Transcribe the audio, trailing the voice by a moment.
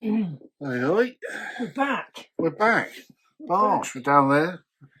We're back. Bosh, we're down there.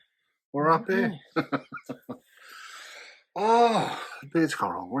 We're up here. The beard's gone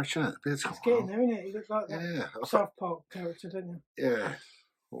wrong, Rich, isn't it? The beard's gone It's getting wrong. there, isn't it? You look like that South Park character, don't you? Yeah.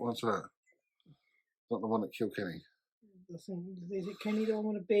 What one's that? Not the one that killed Kenny. I think, is it Kenny the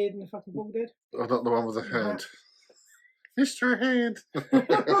one with a beard and a fucking bald head? Oh, not the one with the hand. Mr. Hand.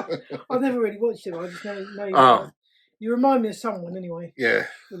 I've never really watched it. I just know you remind me of someone anyway. Yeah.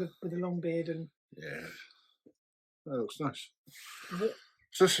 With a long beard and. Yeah. That looks nice. Is it?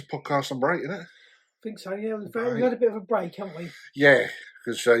 So this is a podcast on break, isn't it? I think so, yeah. We've had a bit of a break, haven't we? Yeah,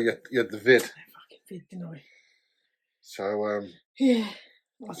 because you had the vid. Fucking vid, didn't I? So, yeah.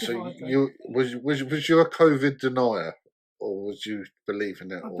 So was you a COVID denier, or was you believing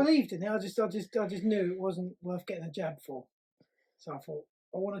it? I believed in it. I just knew it wasn't worth getting a jab for. So I thought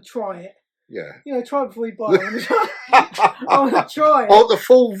I want to try it. Yeah. You know, try it before you buy it. I want to try it. Oh, the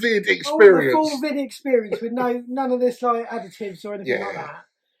full vid experience. The full vid experience with none of this like additives or anything like that.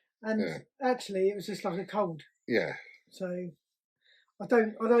 And actually, it was just like a cold. Yeah. So I'm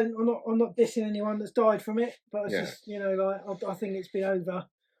not dissing anyone that's died from it, but it's just, you know, like I think it's been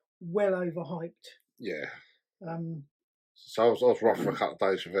well overhyped. Yeah. So I was rough for a couple of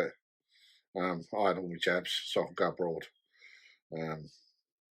days with it. I had all my jabs, so I could go abroad.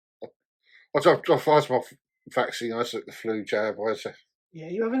 I tried my vaccine. I took the flu jab. Yeah,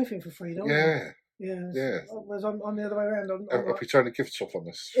 you have anything for free, don't you? Yeah. Yeah. Whereas I'm the other way around. I'll be turning gifts off on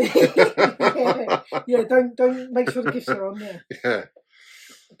this. yeah, don't make sure the gifts are on. Yeah.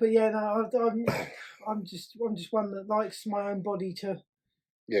 But yeah, no, I'm just one that likes my own body to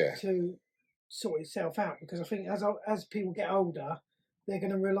sort itself out, because I think as people get older, they're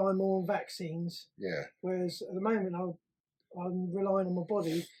going to rely more on vaccines. Yeah. Whereas at the moment, I'm relying on my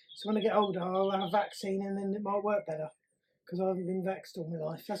body. So when I get older, I'll have a vaccine, and then it might work better because I haven't been vaxxed all my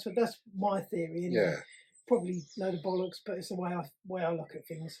life. That's my theory. Anyway. Yeah. Probably load of bollocks, but it's the way I look at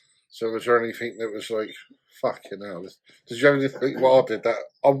things. So was there anything that was like, fucking hell? Did you ever think what I did, that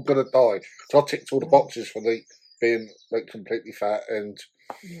I'm going to die? So I ticked all the boxes for being like completely fat and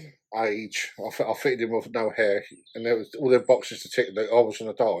age. I fitted in with no hair, and there was all the boxes to tick that I was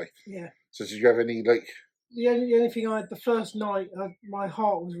going to die. Yeah. So did you have any like... The only thing I had the first night, my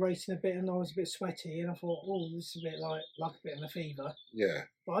heart was racing a bit and I was a bit sweaty, and I thought, oh, this is a bit like a bit of a fever. Yeah.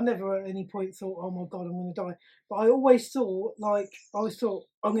 But I never at any point thought, oh my God, I'm going to die. But I always thought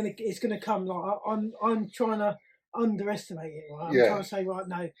it's going to come. Like I'm trying to underestimate it. Right? I'm trying to say, right,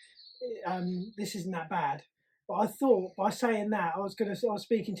 no, this isn't that bad. But I thought by saying that I was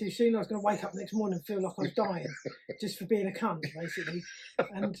speaking too soon. I was going to wake up next morning and feel like I was dying just for being a cunt, basically,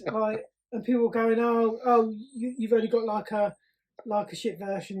 And people were going, oh, you've only got like a shit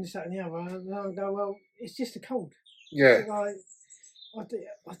version, this, that, and the other. And I go, well, it's just a cold. Yeah. I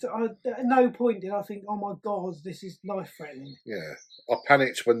at no point did I think, oh my God, this is life threatening. Yeah, I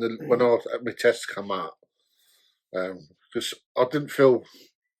panicked when my tests come up, because I didn't feel.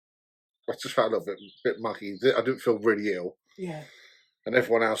 I just felt a little bit mucky. I didn't feel really ill. Yeah. And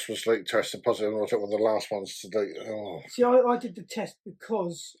everyone else was like testing positive, and I was like one of the last ones to do. Oh. See, I did the test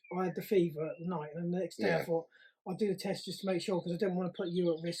because I had the fever at the night, and the next day I thought I'll do the test just to make sure, because I didn't want to put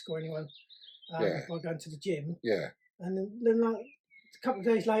you at risk or anyone by going to the gym. Yeah. And then like a couple of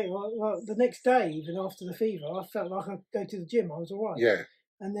days later, the next day, even after the fever, I felt like I'd go to the gym. I was all right. Yeah.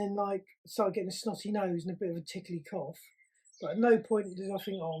 And then like started getting a snotty nose and a bit of a tickly cough, but at no point did I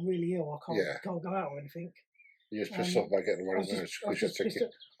think, oh, I'm really ill. I can't go out or anything. You just pissed off by getting a runny nose.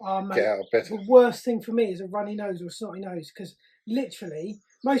 Get out of bed. The worst thing for me is a runny nose or a snotty nose, because literally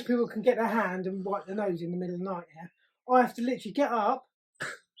most people can get their hand and wipe their nose in the middle of the night. Yeah, I have to literally get up,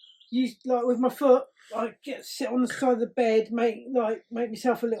 use like with my foot, like sit on the side of the bed, make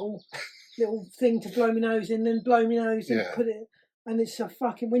myself a little thing to blow my nose in, then blow my nose and put it. And it's a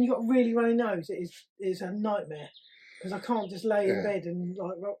fucking, when you got a really runny nose, it's a nightmare. Because I can't just lay in bed and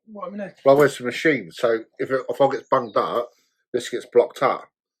like wipe my nose. Well, I wear some machine, so if I get bunged up, this gets blocked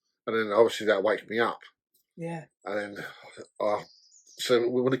up, and then obviously that wakes me up. Yeah. And then, so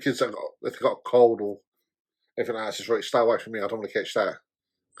when the kids if they've got a cold or anything like that, it's right, stay away from me. I don't want to catch that,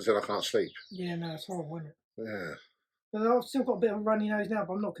 because then I can't sleep. Yeah, no, it's horrible, isn't it? Yeah. But I've still got a bit of a runny nose now,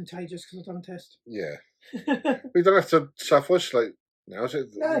 but I'm not contagious because I've done a test. Yeah. We don't have to self-isolate. Now, is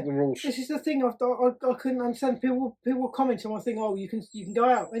it the rules? This is the thing I couldn't understand. People were commenting on, I think, oh, you can go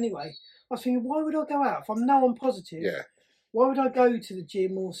out anyway. I was thinking, why would I go out if I know I'm positive? Yeah. Why would I go to the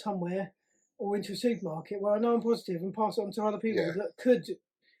gym or somewhere or into a supermarket where I know I'm positive and pass it on to other people that could,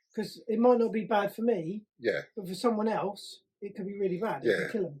 because it might not be bad for me. Yeah. But for someone else, it could be really bad. It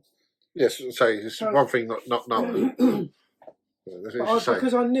could kill them. Yes, so it's one thing not knowing.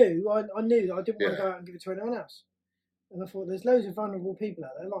 Because I knew that I didn't want to go out and give it to anyone else. And I thought, there's loads of vulnerable people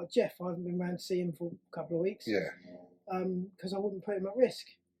out there, like Jeff. I haven't been around to see him for a couple of weeks. Yeah. Because I wouldn't put him at risk.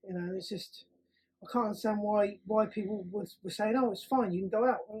 You know, it's just, I can't understand why people were saying, oh, it's fine, you can go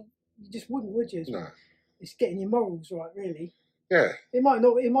out. Well, you just wouldn't, would you? No. It's getting your morals right, really. Yeah. It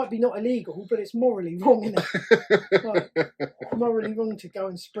might be not illegal, but it's morally wrong, isn't it? Like, morally wrong to go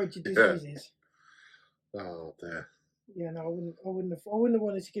and spread your diseases. Yeah. Oh dear. Yeah, no, I wouldn't have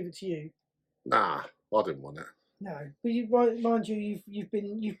wanted to give it to you. Nah, I didn't want it. No, but mind you, you've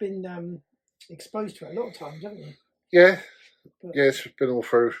been exposed to it a lot of times, haven't you? Yeah, yeah, it's been all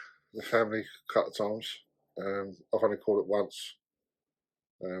through the family a couple of times. I've only caught it once.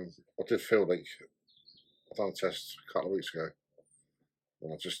 I did feel like I done a test a couple of weeks ago,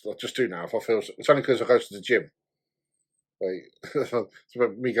 and I just do now. If I feel it's only because I go to the gym. Like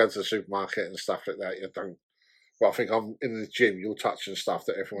me going to the supermarket and stuff like that, you don't. But I think I'm in the gym. You're touching stuff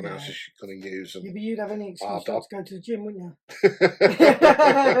that everyone else is going to use. And, yeah, but you'd have any excuse not to go to the gym, wouldn't you?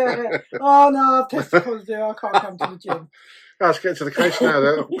 Oh no, I've tested positive. I can't come to the gym. No, let's get to the case now.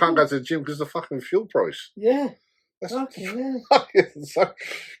 That I can't go to the gym because of the fucking fuel price. Yeah. That's fucking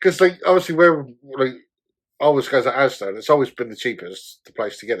because like obviously where like I always go to Asda, and it's always been the cheapest the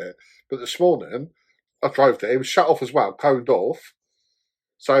place to get it. But this morning I drove there. It was shut off as well, coned off.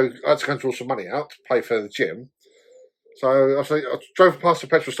 So I had to go and draw some money out to pay for the gym. So I drove past the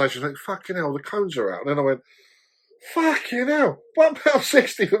petrol station and fucking hell, the cones are out. And then I went, fucking hell,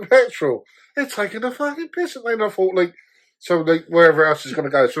 £1.60 for petrol. They're taking a fucking piss at me. And I thought, wherever else is going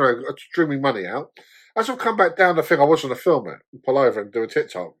to go, so I drew my money out. As I've come back down the thing, I was going to film it, pull over and do a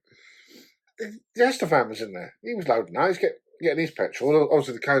TikTok. The Asda van was in there. He was loading out. He's getting his petrol.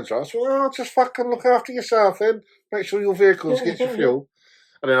 Obviously the cones are out. So, just fucking look after yourself then. Make sure your vehicles get your fuel.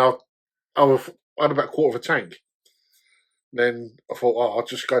 And then I had about a quarter of a tank. Then I thought, I'll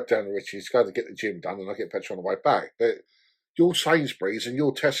just go down to Richie's, go to get the gym done, and I'll get petrol on the way back. But your Sainsbury's and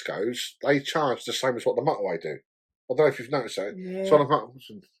your Tesco's, they charge the same as what the motorway do. I don't know if you've noticed that. Yeah. So I'm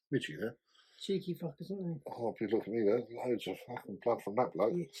Richie there. Cheeky fuckers, aren't they? Oh, if you look at me, there's loads of fucking blood from that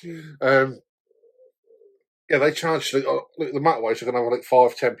bloke. Yeah, they charge the motorways are going to have like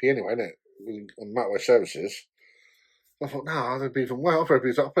 5-10p anyway, isn't it? On motorway services. I thought, no, that'd be even well. I'll bet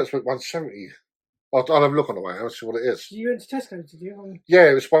it's like 170. I'll have a look on the way. I'll see what it is. You went to Tesco's, did you? Yeah,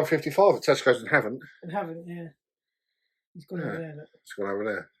 it was 155 at Tesco's and haven't. Yeah. He's gone over there. Look. It's gone over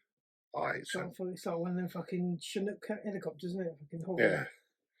there. It's like one of them fucking Chinook helicopters, isn't it? Fucking yeah.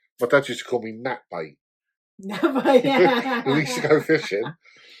 My dad used to call me Nat Bait. Nat Bait, yeah. We used to go fishing.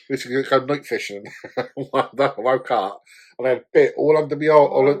 We used to go night fishing. One day I woke up and I had a bit all under my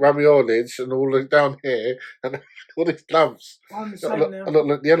all around my eyelids and all down here and all these lumps. I'm the same now. I look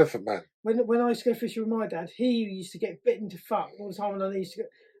like the Elephant Man. When I used to go fishing with my dad, he used to get bitten to fuck all the time, and I used to go.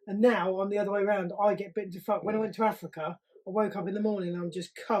 And now I'm the other way around. I get bitten to fuck. When I went to Africa, I woke up in the morning and I'm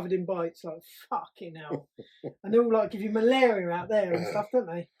just covered in bites, like fucking hell. And they all like give you malaria out there and stuff, don't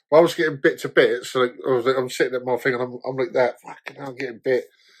they? Well, I was getting bit to bit, so I'm sitting at my thing and I'm like that. Fucking hell, I'm getting bit.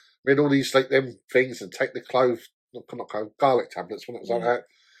 I mean, all these like them things and take the garlic tablets when it was like that.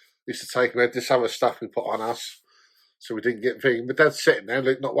 Used to take them. This other stuff we put on us, so we didn't get thing. My dad's sitting there,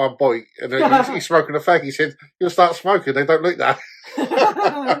 like not one bite, and he's smoking a fag. He said, "You'll start smoking. They don't like that."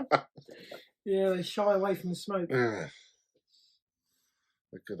 Yeah, they shy away from the smoke. Yeah.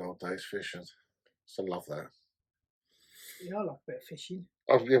 The good old days fishing. Still love that. Yeah, I like a bit of fishing.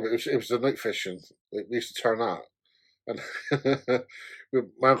 Oh yeah, but it was the night fishing. We used to turn up, and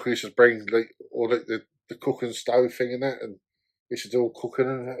my uncle used to bring the cooking stove thing in that, and he used to do all cooking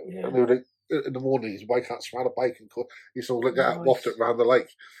and that. Yeah. And like, in the morning, he'd wake up, smell the bacon. He used to look at that, waft it around the lake.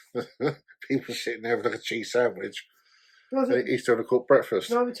 People sitting there with like a cheese sandwich. He's doing a cooked breakfast.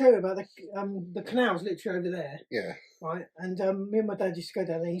 Can I tell you about the canal's literally over there? Yeah. Right, and me and my dad used to go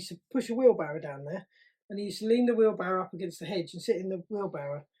down there. He used to push a wheelbarrow down there, and he used to lean the wheelbarrow up against the hedge and sit in the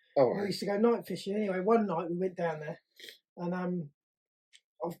wheelbarrow. Oh, right. And we used to go night fishing. Anyway, one night we went down there, and I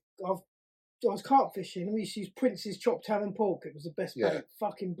was carp fishing, and we used to use Prince's chopped ham and pork. It was the best bait,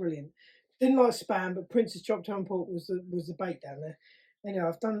 fucking brilliant. Didn't like spam, but Prince's chopped ham and pork was the bait down there. Anyway,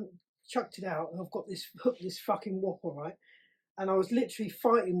 I've chucked it out, and I've got this fucking whopper, right? And I was literally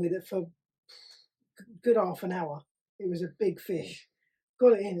fighting with it for a good half an hour. It was a big fish.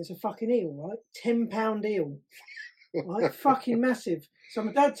 Got it in. It's a fucking eel, right? 10-pound eel, right? Fucking massive. So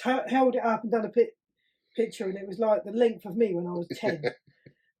my dad held it up and done a picture, and it was like the length of me when I was 10.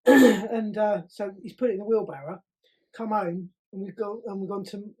 And so he's put it in the wheelbarrow. Come home, and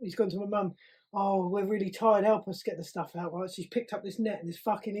he's gone to my mum. Oh, we're really tired. Help us get the stuff out, right? She's picked up this net, and there's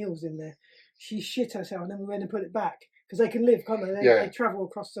fucking eels in there. She shit herself, and then we went and put it back because they can live, can't they? They travel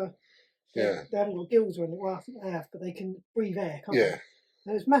across the. They haven't got gills or anything. Well, I think they have, but they can breathe air, can't they?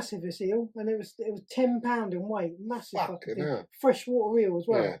 And it was massive, this eel, and it was £10 in weight, massive fucking thing. Freshwater eel as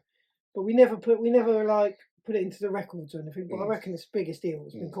well. Yeah. But we never put it into the records or anything. But I reckon it's the biggest eel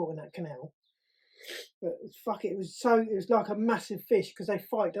that's been caught in that canal. But it was like a massive fish because they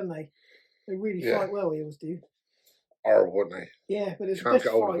fight, don't they? They really fight well. Eels do. Horrible, wouldn't they? Yeah, but it's the best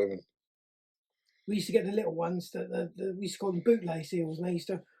fight. We used to get the little ones that we used to call them bootlace eels, and they used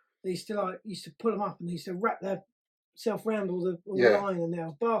to pull them up and they used to wrap themselves around all the line, and they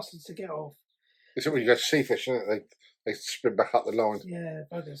were bastards to get off. It's when you go to sea fish, isn't it? They spin back up the line. Yeah,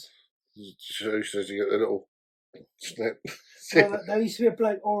 buggers. So you get the little snip. Well, there used to be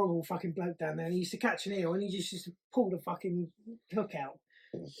a horrible fucking bloke down there, and he used to catch an eel, and he just used to pull the fucking hook out.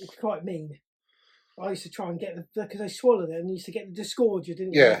 It's quite mean. I used to try and get because they swallowed it, and you used to get the disgorger,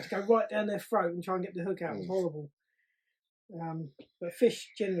 didn't you? You had to go right down their throat and try and get the hook out. It was horrible. But fish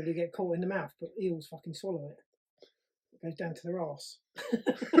generally get caught in the mouth, but eels fucking swallow it. It goes down to their arse.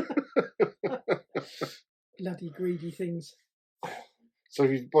 Bloody greedy things. So,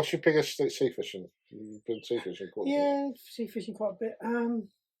 what's your biggest sea fishing? You've been sea fishing quite a bit. Yeah, sea fishing quite a bit.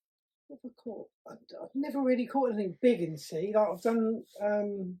 What have I caught? I've never really caught anything big in the sea. Like I've done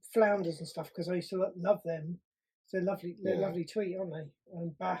flounders and stuff because I used to love them. They're lovely. They're lovely to eat, aren't they?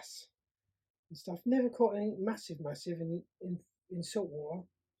 And bass and stuff. Never caught anything massive in salt water.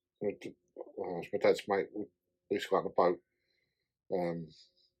 Well, my dad's mate. We used to go out on a boat.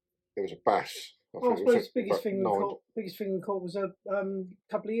 There was a bass. I suppose the biggest thing we caught was a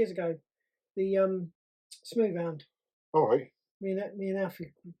couple of years ago. The smooth hound. All right. Me and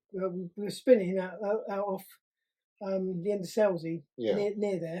Alfie, we were spinning out off the end of Selsey,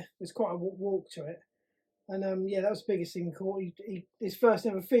 near there. There's quite a walk to it. And that was the biggest thing he caught. His first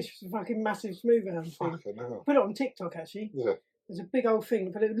ever fish was a fucking massive smooth hound thing. Put it on TikTok, actually. Yeah. There's a big old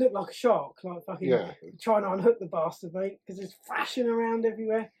thing, but it looked like a shark, like fucking trying to unhook the bastard, mate, because it's flashing around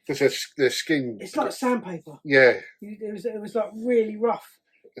everywhere. Because their skin... It's like sandpaper. Yeah. It was like really rough.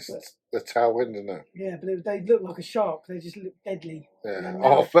 It's the tailwind, isn't it? Yeah, but they look like a shark. They just look deadly. Yeah.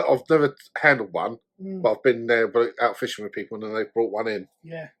 I've never handled one, but I've been there out fishing with people and then they brought one in.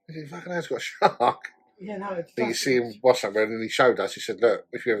 Yeah. He said, fucking hell's got a shark. Yeah, no. You see him wash somewhere and he showed us, he said, look,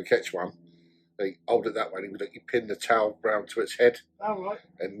 if you ever catch one, they hold it that way. And you pin the towel round to its head. Oh, right.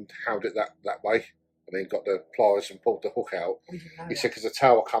 And held it that way. And then got the pliers and pulled the hook out. He said, because the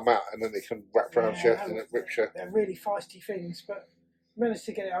towel will come out and then they can wrap around you and it rips you. They're really feisty things, but managed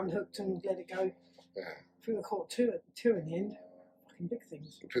to get it unhooked and let it go. Yeah. I think I caught two in the end. Fucking big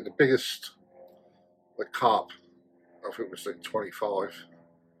things. I think the biggest, the carp, I think it was like 25.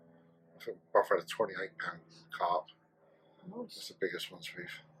 I think I've had a 28-pound carp. Nice. That's the biggest ones we've.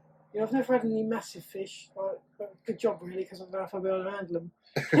 Yeah, I've never had any massive fish. But good job, really, because I don't know if I'll be able to handle them.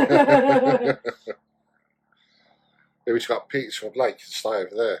 Yeah, we just got Peterswood Lake and stay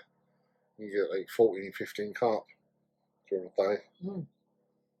over there. You get like 14, 15 carp during the day.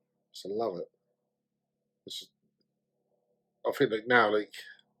 So I love it. I think like now,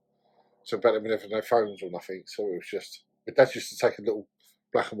 so better we never no phones or nothing. So it was just, my dad used to take a little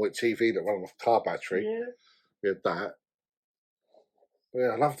black and white TV that ran off a car battery. Yeah. We had that.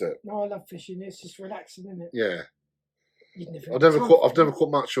 Yeah, I loved it. No, I love fishing. It's just relaxing, isn't it? Yeah. I've never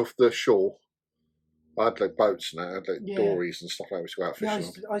caught much off the shore. I had like boats and I had like dories and stuff like that. We go out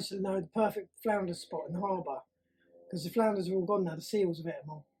fishing. I used to know the perfect flounder spot in the harbour because the flounders are all gone now. The seals have ate them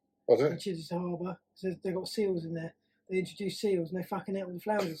all. Was it? In Chichester Harbour, so they've got seals in there. They introduced seals and they're fucking out with the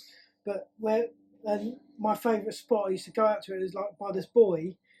flounders. But my favourite spot I used to go out to it is like by this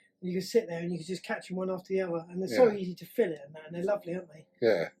buoy. You can sit there and you can just catch them one after the other, and they're so easy to fillet and they're lovely, aren't they?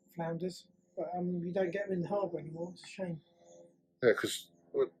 Yeah. Flounders, but you don't get them in the harbour anymore. It's a shame. Yeah, because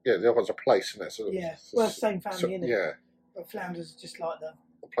the other one's a place, isn't it? So well, same family, isn't it? Yeah. But flounders are just like the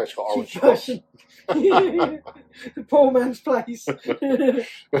place got orange spots. The poor man's place. So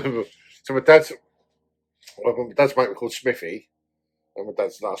my dad's mate was called Smithy, and my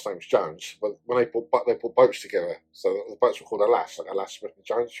dad's last name's Jones. But when they bought boats together, so the boats were called Alas, like Alas Smith and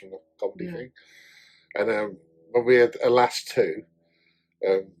Jones from the comedy thing. And when we had Alas 2,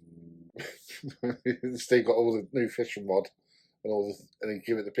 Steve got all the new fishing rod and he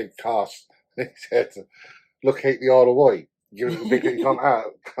gave it the big cast. And he said, "Look, hate the Isle of Wight. Give it the big you can't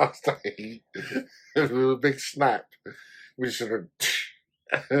out cast eight." With a big snap. We just sort of.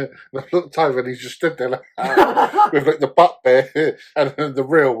 And I looked over and he just stood there like, with like the butt there and then the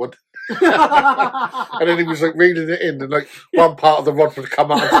real one. And then he was like reeling it in and like one part of the rod would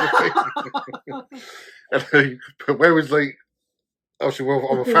come out. And where was like, obviously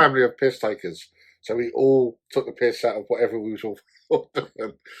I'm a family of piss takers. So we all took the piss out of whatever we was all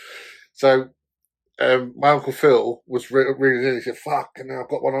doing. So my Uncle Phil was really in. He said, "Fuck, now I've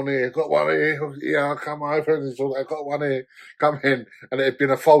got one on here. Got one here. Yeah, I'll come over." And he's all, "I've got one here. Come in." And it had been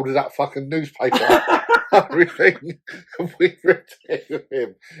a folded up fucking newspaper. Everything. And we read it with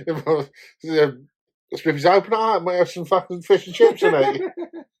him. Smithy's open up. Might have some fucking fish and chips in it.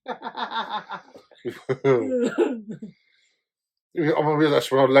 I remember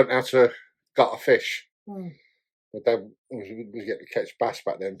that's when I learnt how to gut a fish. My dad was getting to catch bass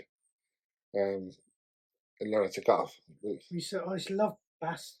back then. And learn how to gut. I used to love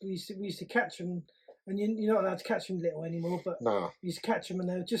bass. We used to catch them, and you're not allowed to catch them little anymore. But we used to catch them, and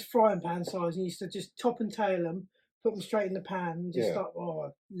they were just frying pan size. And you used to just top and tail them, put them straight in the pan, and just like,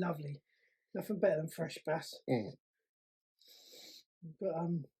 oh, lovely. Nothing better than fresh bass. But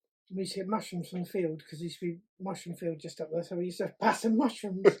we used to get mushrooms from the field because there used to be mushroom field just up there, so we used to have bass and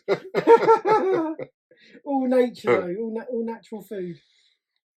mushrooms. All nature though, all natural food.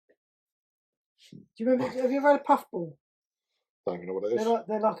 Do you remember? Have you ever had a puffball? Don't even know what it is.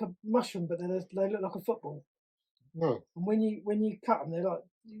 They're like a mushroom, but they look like a football. No. And when you cut them, they're like,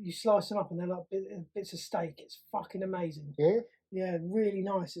 you slice them up and they're like bits of steak. It's fucking amazing. Yeah. Yeah, really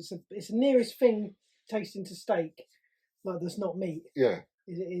nice. It's the nearest thing tasting to steak, like that's not meat. Yeah.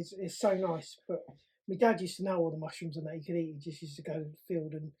 It's so nice. But my dad used to know all the mushrooms and that he could eat. He just used to go to the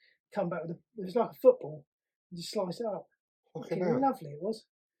field and come back with it was like a football and just slice it up. Fucking lovely it was.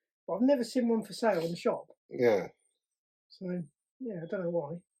 But I've never seen one for sale in the shop. Yeah. So yeah, I don't know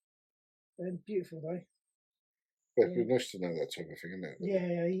why. They're beautiful though. Yeah, it'd be nice to know that type of thing, isn't it?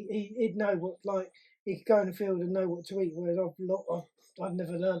 Yeah, he'd know what, like, he could go in the field and know what to eat, whereas I've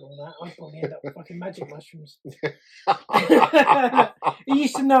never learned all that. I'd probably end up with fucking magic mushrooms. He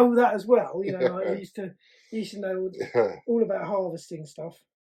used to know that as well, you know, like he used to know all about harvesting stuff.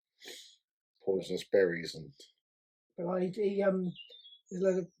 Poisonous berries and... But like,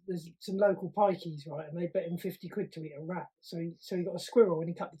 there's some local pikeys, right, and they bet him 50 quid to eat a rat. So he got a squirrel and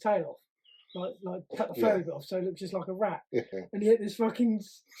he cut the tail off. Like cut the fur bit off, so it looked just like a rat. Yeah. And he ate this fucking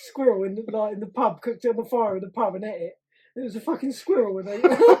squirrel in the pub, cooked it on the fire in the pub and ate it. It was a fucking squirrel, and they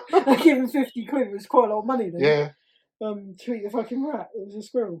gave him 50 quid. It was quite a lot of money then. Yeah. To eat the fucking rat. It was a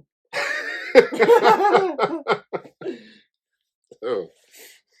squirrel. Oh.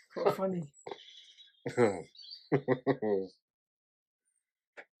 Quite funny.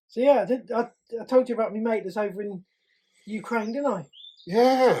 So yeah, I told you about my mate that's over in Ukraine, didn't I?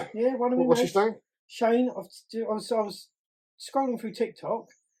 Yeah. Yeah, one of my What's his name? Shane. I was scrolling through TikTok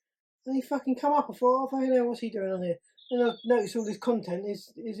and he fucking come up. I thought, oh, hell, what's he doing on here? And I noticed all this content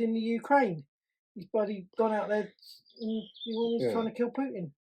is in the Ukraine. He's bloody gone out there and he's trying to kill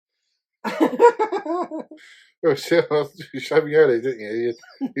Putin. Well, see, you showed me earlier, didn't you?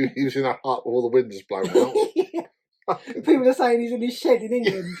 He was in a hut with all the windows blown out. Yeah. People are saying he's in his shed in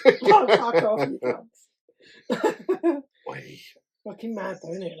England. Oh, fuck off, you cunts. Fucking mad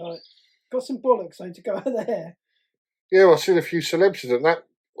though, isn't it? Like, got some bollocks though to go out there. Yeah, well, I've seen a few celebs in that.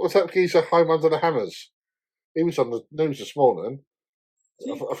 What's that geezer home under the hammers? He was on the news this morning.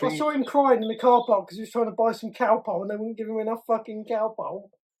 I saw him crying in the car park because he was trying to buy some cowpole and they wouldn't give him enough fucking cowpole.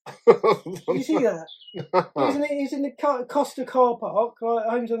 Did you see that? He's in the Costa car park, like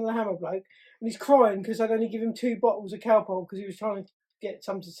homes under the hammer bloke, and he's crying because they'd only give him 2 bottles of cowpole because he was trying to get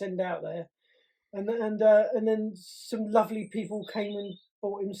some to send out there. And then some lovely people came and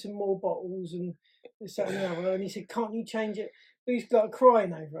bought him some more bottles and this, that, and the other. And he said, "Can't you change it?" But he's got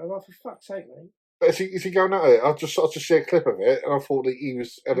crying over it. I'm like, for fuck's sake, mate. But is he going at it? I just see a clip of it, and I thought that he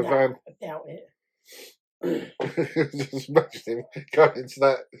was at a van. I doubt it. Just imagine him going into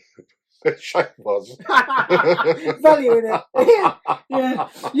that shape was valuing it. Yeah.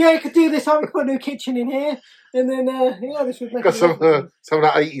 You could do this. I could put a new kitchen in here, and then this would make. Got some of that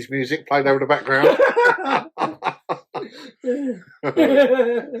 80s music playing over the background.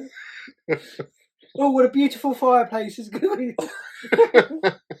 Oh, what a beautiful fireplace is going.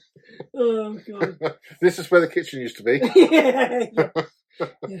 Oh god! This is where the kitchen used to be. Yeah.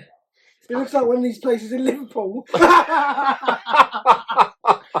 It looks like one of these places in Liverpool.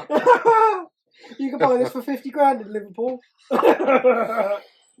 You can buy this for 50 grand in Liverpool.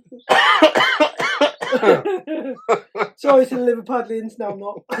 Sorry to the Liverpudlians. No, I'm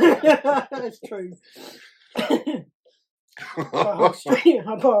not. That's true. I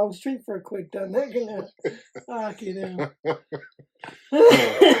buy a whole street for £1 down there, can I? Fucking hell.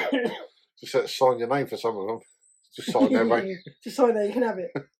 Just sign your name for some of them. Just sign there, mate. Just sign there, you can have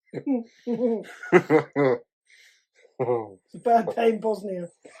it. It's a bad day in Bosnia.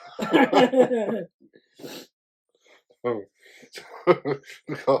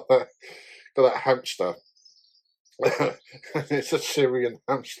 got that hamster. It's a Syrian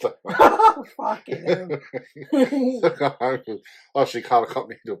hamster. Fucking hell. Actually, Carla got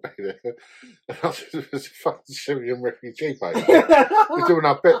me to be there. And I said, it's a fucking Syrian refugee, mate. We're doing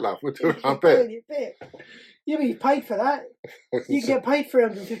our bit, love. We're doing our bit. Yeah, but you paid for that. You can get paid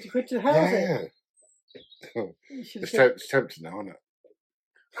 350 quid to house it. It's tempting now, isn't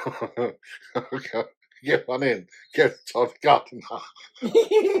it? Okay. Get one in. Get it on the garden.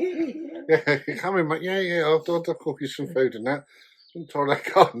 Yeah, you come in, mate. Yeah. I'll cook you some food and that. And tie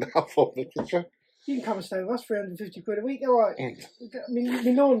that garden up for the kitchen. You can come and stay with us, 350 quid a week. All right. I mean,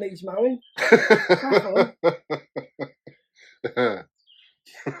 my lawn needs mowing.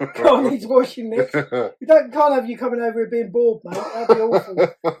 Car needs washing next. We can't have you coming over here being bored, mate. That'd be awful.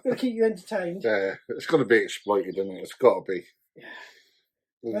 Gotta keep you entertained. Yeah, it's got to be exploited, isn't it? It's got to be.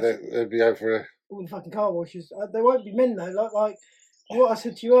 Yeah. They'll be over all the fucking car washes. There won't be men though. Like what I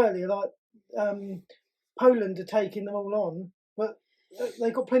said to you earlier. Like Poland are taking them all on, but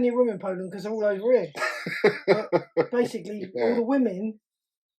they've got plenty of room in Poland because they're all over here. But basically, all the women,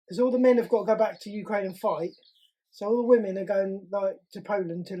 because all the men have got to go back to Ukraine and fight. So all the women are going like to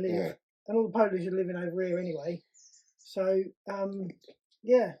Poland to live, and all the Polish are living over here anyway. So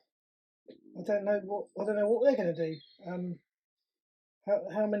yeah, I don't know what they're going to do.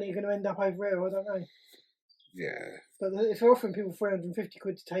 How many are going to end up over here? I don't know. Yeah. But if they're offering people 350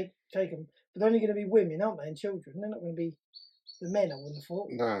 quid to take them, but they're only going to be women, aren't they, and children? They're not going to be the men. I wouldn't have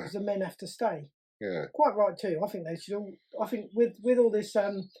thought. No. Because the men have to stay. Yeah. Quite right too. I think they should all. I think with all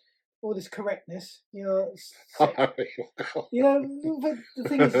this correctness, you know, you know, but the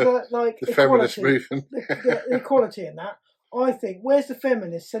thing is that like the feminist movement, the equality in that. I think where's the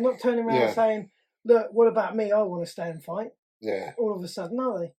feminists? They're not turning around saying, "Look, what about me? I want to stay and fight." Yeah. All of a sudden,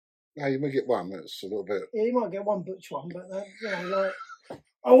 are they? No, you might get one. That's a little bit. Yeah, you might get one butch one, but you know, like,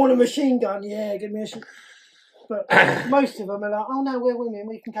 I want a machine gun. Yeah, give me a. But most of them are like, oh no, we're women.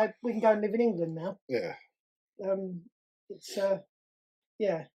 We can go and live in England now. Yeah. It's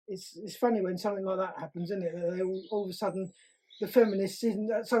yeah. It's funny when something like that happens, isn't it? That they all of a sudden, the feminists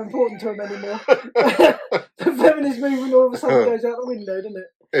isn't so important to them anymore. The feminist movement all of a sudden goes out the window, doesn't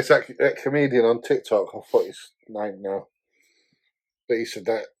it? It's that comedian on TikTok. I forgot his name now. But he said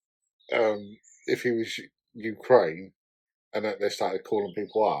that if he was Ukraine and that they started calling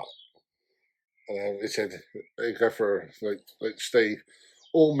people up, and he said they go for like Steve,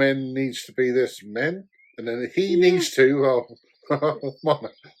 all men needs to be this men, and then he needs to.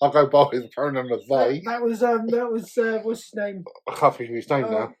 I'll go by the pronoun of they. That was what's his name? I can't think of his name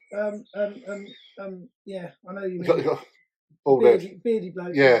now. Yeah, I know you mean. Bald head. Beardy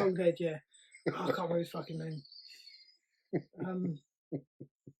bloke. Yeah. Bald head. Yeah. Oh, I can't remember his fucking name.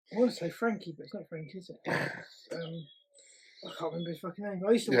 I want to say Frankie, but it's not Frankie, is it? I can't remember his fucking name.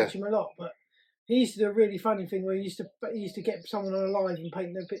 I used to watch him a lot, but he used to do a really funny thing where he used to get someone on a live and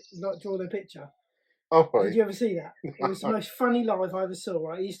paint their draw their picture. Oh, right. Did you ever see that? It was the most funny live I ever saw.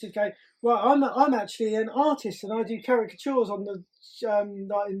 Right, he used to go, "Well, I'm actually an artist and I do caricatures on the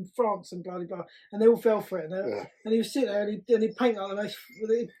like in France and blah blah blah," and they all fell for it. And he would sit there and he'd paint like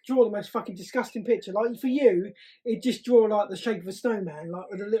he'd draw the most fucking disgusting picture. Like for you, he'd just draw like the shape of a snowman, like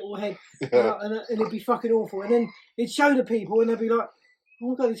with a little head, and it'd be fucking awful. And then he'd show the people and they'd be like,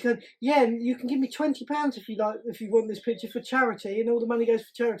 "Oh my God," he's going, "Yeah, and you can give me £20 if you want this picture for charity," and all the money goes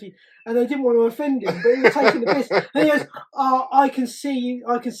for charity. And they didn't want to offend him, but he was taking the piss. And he goes, "Oh, I can see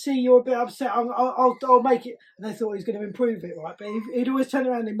you're a bit upset. I'll make it." And they thought he was going to improve it, right? But he'd always turn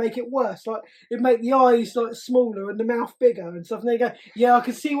around and make it worse. Like it'd make the eyes like smaller and the mouth bigger and stuff. And they go, "Yeah, I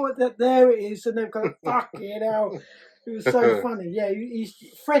can see there it is." And they've gone, "Fucking hell." It was so funny. Yeah, he's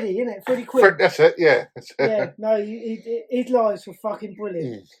Freddie, isn't it? Freddie Quinn. That's it, yeah. Yeah, no, his lives were fucking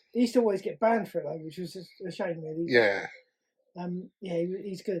brilliant. He used to always get banned for it, though, which was a shame, really. Yeah. Yeah,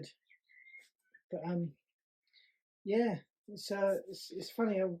 he's good. But, yeah, it's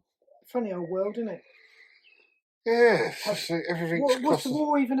funny old world, isn't it? Yeah, everything's what's the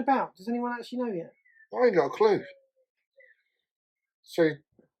war even about? Does anyone actually know yet? I ain't got a clue. So,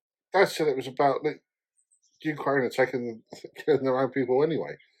 Dad said it was about Ukraine are killing their own people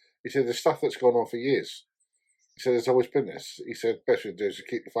anyway. He said there's stuff that's gone on for years. He said there's always been this. He said best we do is to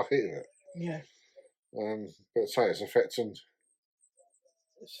keep the fuck out of it. Yeah. But say it's affecting.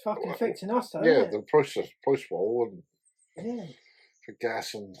 It's fucking affecting us, though. Yeah, isn't it? the price war and yeah, for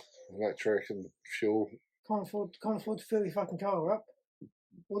gas and electric and fuel. Can't afford to fill your fucking car up.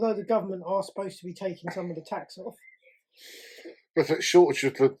 Although the government are supposed to be taking some of the tax off. But it's shortage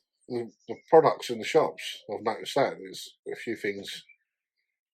of the products in the shops. I've noticed that there's a few things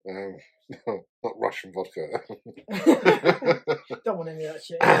Not Russian vodka. Don't want any of that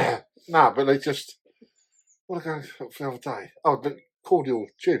shit. No, but they just. What did I go for the other day? Oh, the cordial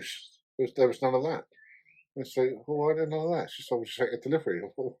juice. There was none of that. And it's like, well, why didn't none of that? It's just always take a delivery.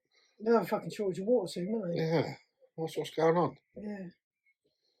 They'll have a fucking shortage of water soon, won't they? Yeah. What's going on? Yeah.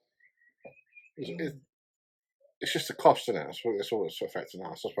 It's just the cost, isn't it? That's all it's affecting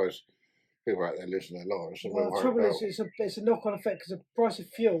us. I suppose people out there losing their lives. Well, the trouble is, it's a knock-on effect because the price of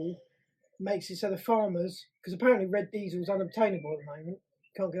fuel makes it so the farmers, because apparently red diesel is unobtainable at the moment.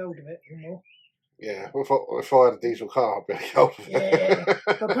 Can't get hold of it anymore. Yeah, if I had a diesel car, I'd be able to get hold of it. Yeah.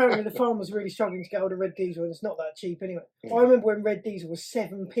 But apparently the farmers are really struggling to get hold of red diesel, and it's not that cheap anyway. I remember when red diesel was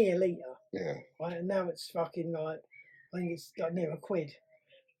 7p a litre. Yeah. Right, and now it's fucking like, I think it's like near £1.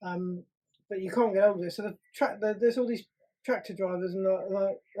 But you can't get hold of it. So there's all these tractor drivers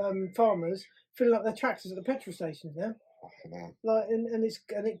and farmers filling up their tractors at the petrol stations now. Like,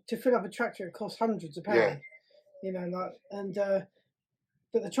 to fill up a tractor, it costs hundreds of pounds. Yeah.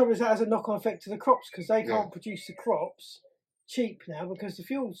 But the trouble is that has a knock-on effect to the crops because they can't produce the crops cheap now because the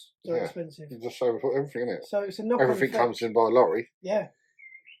fuel's so expensive. You just overput everything in it. So it's a knock-on Everything effect. comes in by lorry. Yeah.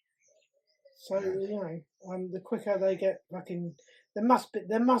 So the quicker they get fucking, there must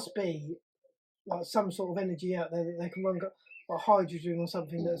be like some sort of energy out there that they can run, like hydrogen or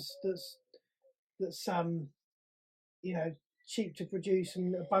something that's cheap to produce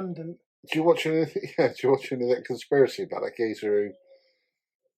and abundant. Do you watch any of that conspiracy about that geezer who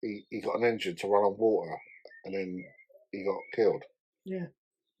he got an engine to run on water and then he got killed? Yeah.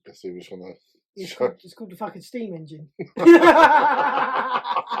 Because he was on a. It's called the fucking steam engine.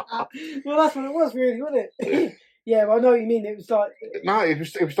 Well, that's what it was, really, wasn't it? Yeah, well, I know what you mean. It was like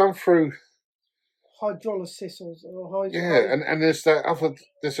it was done through hydrolysis or and there's a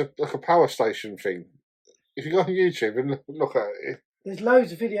power station thing. If you go on YouTube and look at it, there's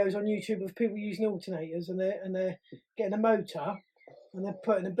loads of videos on YouTube of people using alternators and they're getting a motor and they're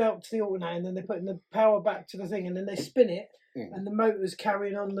putting a belt to the alternator and then they're putting the power back to the thing and then they spin it and the motor's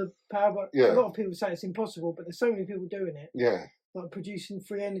carrying on the power. But a lot of people say it's impossible, but there's so many people doing it. Yeah, like producing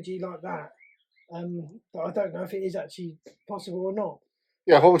free energy like that. But I don't know if it is actually possible or not.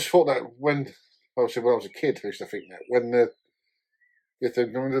 Yeah, I've always thought that when I was a kid, I used to think that when the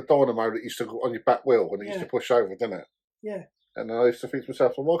dynamo that used to go on your back wheel when it used to push over, didn't it? Yeah. And I used to think to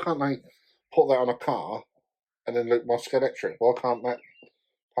myself, well, why can't they put that on a car and then look Musk electric? Why can't that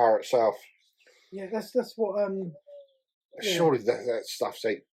power itself? Yeah, that's what. Surely that stuff's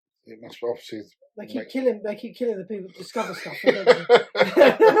it must obviously. They keep killing the people that discover stuff, don't they?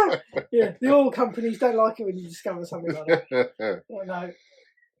 Yeah, the oil companies don't like it when you discover something like that. I know,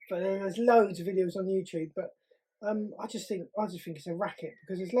 but there's loads of videos on YouTube. But I just think it's a racket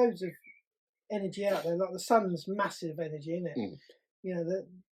because there's loads of energy out there. Like the sun's massive energy, isn't it? You know that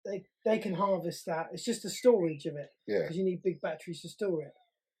they can harvest that. It's just the storage of it. Yeah. Because you need big batteries to store it.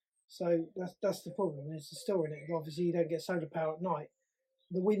 So that's the problem. Is the storing it. Obviously, you don't get solar power at night.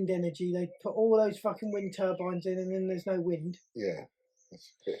 The wind energy, they put all those fucking wind turbines in, and then there's no wind. Yeah.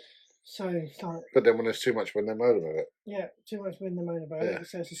 So it's like. But then when there's too much wind, they moan about it. Yeah, too much wind, they moan about it.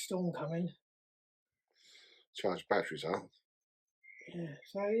 So it's a storm coming. Charge batteries up. Yeah,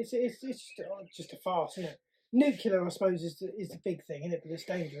 so it's just a farce, isn't it? Nuclear, I suppose, is the big thing, isn't it? But it's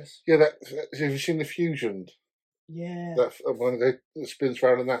dangerous. Yeah, have you seen the fusion? Yeah. That when it spins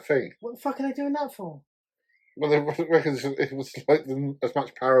round in that thing. What the fuck are they doing that for? Well, they reckon it was like as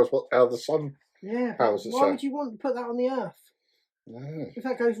much power as how the sun powers itself. Why would you want to put that on the Earth? No. If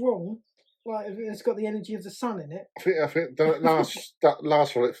that goes wrong, like if it's got the energy of the sun in it. I think that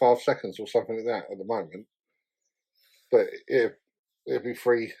lasts for like 5 seconds or something like that at the moment. But it'd be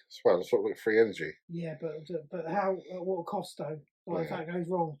free, well, sort of like free energy. Yeah, but how? At what cost though? Like if that goes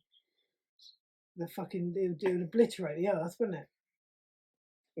wrong, it would obliterate the Earth, wouldn't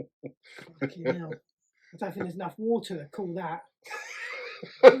it? Fucking hell. I don't think there's enough water to cool that.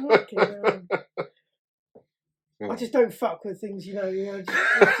 I just don't fuck with things, just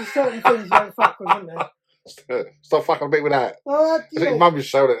certain things you don't fuck with, isn't there? Stop fucking me with that. I think Mum just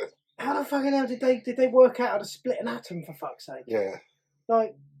showed it. How the fucking hell did they work out how to split an atom, for fuck's sake? Yeah.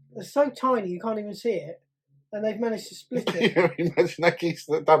 Like, they're so tiny you can't even see it, and they've managed to split it. Imagine that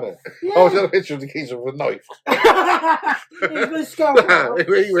geezer that done it. Yeah. I was got a picture of the geezer with a knife. He's going to scar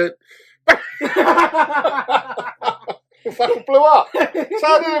He went. It fucking blew up. So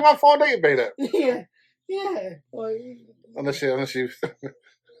how did anyone find out you made it? Yeah. Like, unless you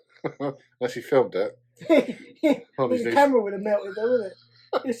filmed it. The camera would have melted though, wouldn't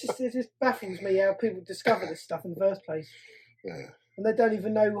it? It just baffles me how people discover this stuff in the first place. Yeah. And they don't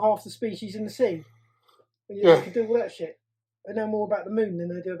even know half the species in the sea. And you can do all that shit. They know more about the moon than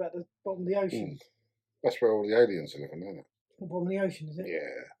they do about the bottom of the ocean. That's where all the aliens are living, isn't it? The bottom of the ocean, is it?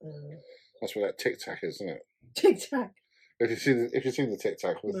 Yeah. That's where that Tic Tac is, isn't it? Tic Tac. If you've seen the Tic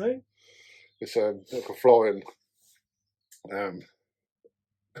Tac, No. It's like a flying.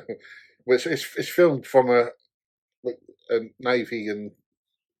 Which it's filmed from a navy and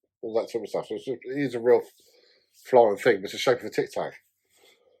all that sort of stuff. So it is a real flying thing, but it's a shape of a Tic Tac,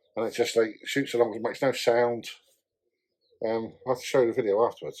 and it just like shoots along. It makes no sound. I'll have to show you the video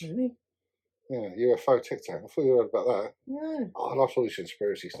afterwards. Really? Yeah, UFO Tic Tac. I thought you heard about that. Yeah. Oh, I love all this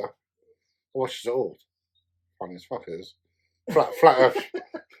conspiracy stuff. I watch it all. Funny as fuck it is. Flat Earth.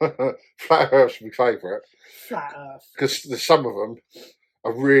 Flat Earth's my favourite. Flat Earth. Because some of them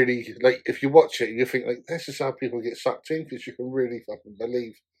are really, like, if you watch it, you think, like, this is how people get sucked in, because you can really fucking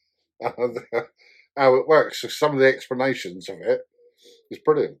believe how it works. So some of the explanations of it is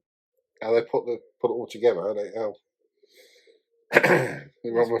brilliant. How they put it all together. Like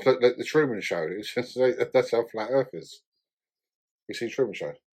the Truman Show. That's how flat Earth is. You see Truman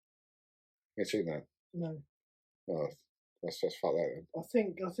Show? You seen that? No. Oh, let's just fuck that then. I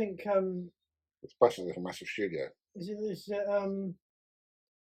think It's basically like a massive studio. Is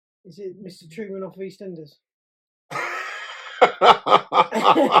it Mr. Truman off EastEnders?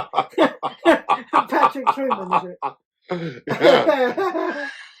 Patrick Truman, is it?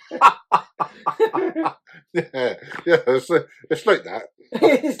 Yeah. yeah, it's like that.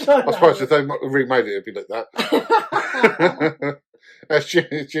 It's like I suppose if they remade it, it'd be like that. That's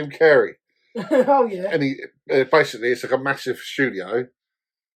Jim Carrey. Oh yeah. And basically it's like a massive studio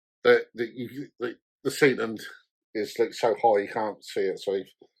that the ceiling is like so high you can't see it. So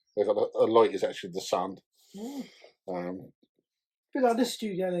they've got a light is actually the sun. A bit like this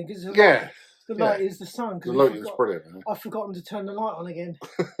studio then, because the light is the sun. The light is brilliant. I've forgotten to turn the light on again.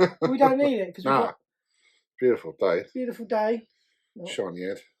 We don't need it because we've got beautiful day. Beautiful day. Shiny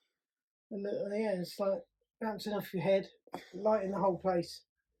head. And it's like bouncing off your head, lighting the whole place.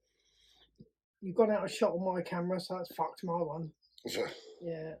 You've gone out of shot on my camera, so that's fucked my one. Is it?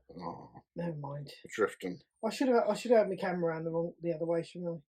 Yeah. Oh, never mind. Drifting. I should have had my camera around the other way, shouldn't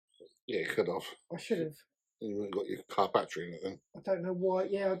I? Yeah, you could have. I should have. You haven't got your car battery in it then. I don't know why.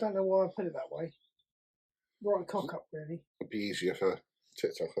 Yeah, I don't know why I put it that way. Right cock up, really. It'd be easier for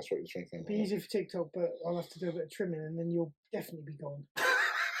TikTok. That's what you're thinking. It'd be easier for TikTok, but I'll have to do a bit of trimming, and then you'll definitely be gone.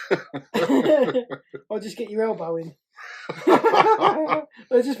 I'll just get your elbow in.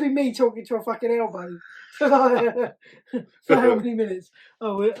 It'll just be me talking to a fucking elbow. For how many minutes?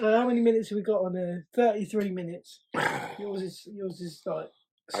 Oh, how many minutes have we got on there? 33 minutes. Yours is like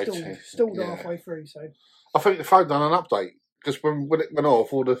stalled halfway through. So I think the phone done an update because when it went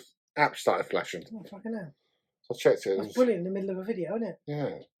off, all the apps started flashing. Oh fucking hell! So I checked it. That's brilliant in the middle of a video, isn't it?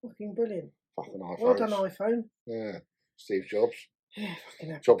 Yeah. Fucking brilliant. Fucking iPhone. Well done, iPhone. Yeah. Steve Jobs. Yeah,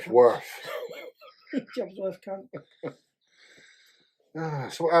 fucking Jobs worth. Jobs worth, cunt.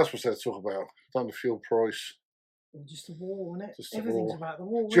 So what else was there to talk about? Done the fuel price. Just the war, isn't it? Just Everything's about the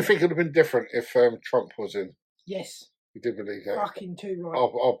war. Do you think it would have been different if Trump was in? Yes. You did believe that? Fucking too right.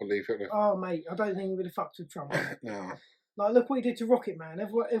 I'll believe it. Oh, mate, I don't think we would have fucked with Trump. No. Like, look what he did to Rocket Man.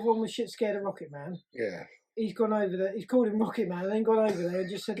 Everyone was shit scared of Rocket Man. Yeah. He's gone over there. He's called him Rocket Man and then gone over there and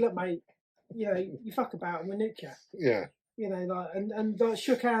just said, look, mate, you know, you fuck about and we'll nuke you. Yeah. You know, like, and like,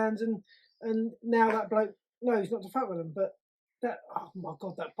 shook hands and now that bloke knows not to fuck with him. But that, oh my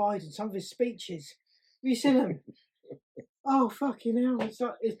God, that Biden, some of his speeches. Have you seen them? Oh, fucking hell. It's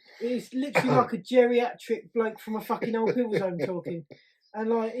like, it's literally like a geriatric bloke from a fucking old people's home talking. And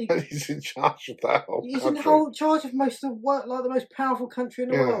like he's in charge of that whole He's country. in whole charge of most of the most powerful country in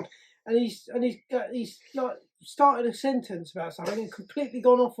the world. And he's like started a sentence about something and completely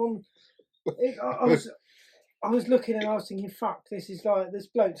gone off on it. I was looking and I was thinking, fuck, this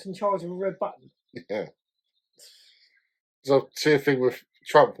bloke's in charge of a red button. Yeah. So see a thing with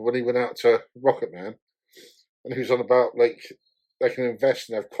Trump when he went out to Rocket Man and he was on about like they can invest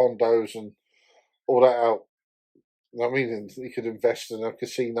and have condos and all that out. I mean, and he could invest in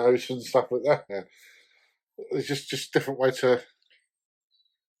casinos and stuff like that. Yeah. It's just different way to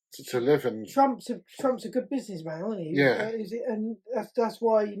live. And Trump's a good businessman, isn't he? Yeah. And that's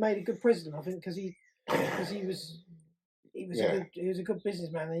why he made a good president. I think because he was a good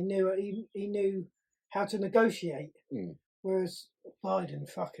businessman. And he knew how to negotiate. Whereas Biden,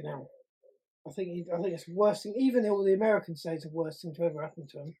 fucking hell, I think it's the worst thing. Even all the Americans say it's the worst thing to ever happen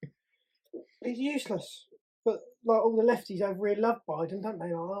to him. He's useless. But like all the lefties over here love Biden, don't they?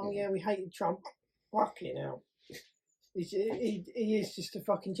 Like, oh yeah, we hated Trump. Fucking hell. He is just a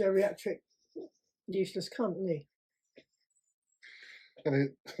fucking geriatric useless cunt, isn't he? And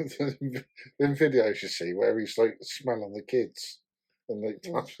in videos you see where he's like smelling the kids and like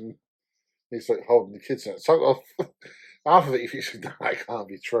touching, he's like holding the kids. So half of it, if you think that can't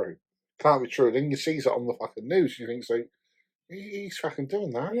be true, can't be true. Then you see it on the fucking news, you think so. He's fucking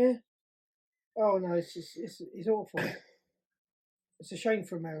doing that. Yeah. Oh no, it's awful. It's a shame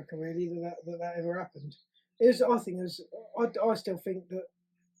for America, really, that ever happened. I still think that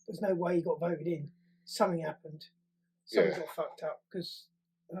there's no way he got voted in. Something happened. Something got fucked up because,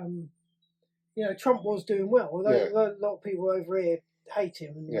 Trump was doing well. Although a lot of people over here hate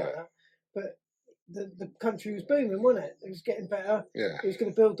him and like that, but the country was booming, wasn't it? It was getting better. Yeah. He was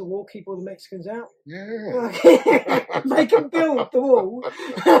going to build the wall, keep all the Mexicans out. Yeah. Make them build the wall.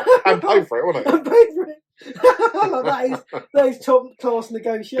 And pay for it, wasn't it? And pay for it. that is top class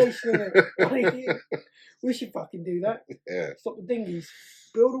negotiation, isn't it? We should fucking do that. Yeah. Stop the dinghies.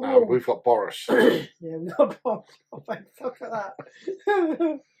 Build a wall. We've got Boris. Yeah, we've got Boris. Oh, fuck at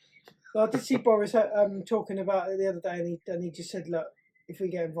that. I did see Boris talking about it the other day, and he just said, look, if we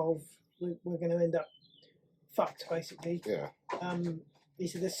get involved, we're going to end up fucked, basically. Yeah. He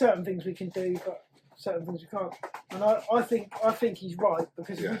said there's certain things we can do, but certain things we can't. And I think he's right,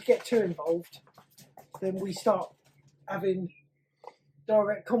 because if we get too involved, then we start having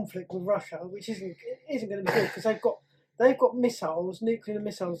direct conflict with Russia, which isn't going to be good, because they've got missiles, nuclear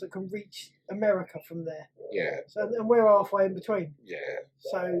missiles that can reach America from there. Yeah. So, and we're halfway in between. Yeah.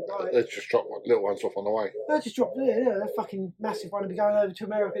 So let's just drop little ones off on the way. They'll just drop, they're fucking massive one to be going over to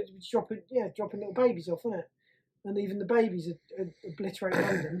America, dropping little babies off, isn't it? And even the babies obliterate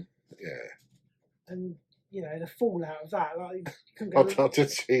London. Yeah. And the fallout of that, I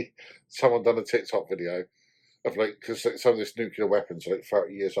did see someone done a TikTok video of because some of this nuclear weapons are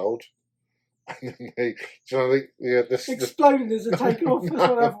 30 years old. And then exploding as they take off. That's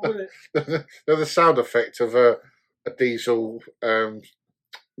what happened with it. The sound effect of a diesel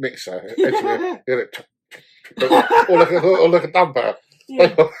mixer, or like a dumper.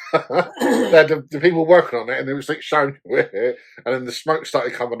 Yeah. The people working on it, and it was showing with it, and then the smoke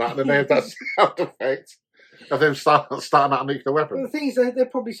started coming out, and then they had that sound effect of them starting out a nuclear weapon. Well, the thing is, they're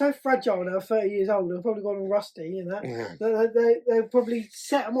probably so fragile now, 30 years old, they've probably gone all rusty, they probably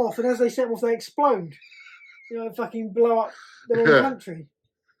set them off, and as they set them off, they explode. Fucking blow up their own country.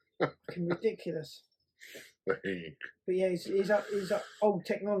 Fucking ridiculous. But yeah, it's old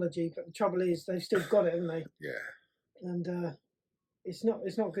technology, but the trouble is, they've still got it, haven't they? Yeah. And it's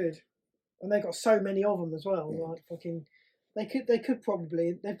not good. And they've got so many of them as well. They've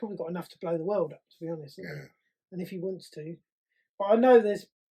probably got enough to blow the world up, to be honest. Yeah. And if he wants to, but I know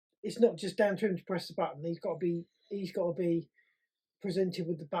it's not just down to him to press the button. He's got to be presented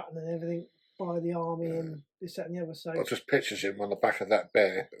with the button and everything by the army and this, that, and the other. So I just pictures him on the back of that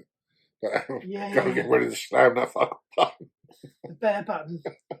bear. Gotta get ready to slam that fucking button. The bear button.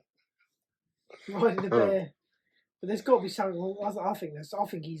 Riding the bear. But there's got to be something wrong. I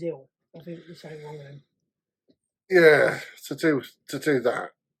think he's ill. I think there's something wrong with him. Yeah, to do that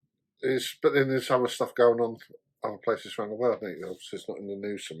is, but then there's other stuff going on other places around the world. I think it's not in the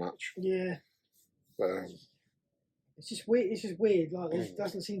news so much. Yeah. But it's just weird. There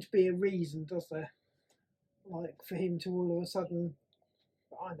doesn't seem to be a reason, does there? For him to all of a sudden,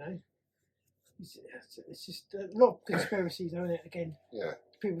 I know. It's just a lot of conspiracies, isn't it? Again. Yeah.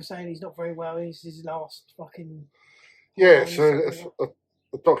 People saying he's not very well. He's his last fucking. Yeah. So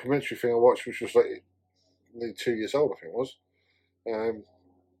a documentary thing I watched, which was nearly 2 years old, I think it was,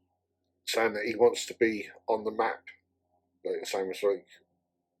 saying that he wants to be on the map, the same as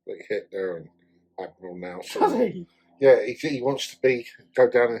Hitler and Admiral now. So yeah, he wants to go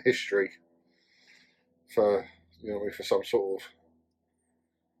down in history for some sort of.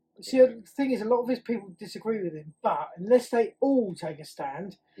 See, the thing is, a lot of his people disagree with him, but unless they all take a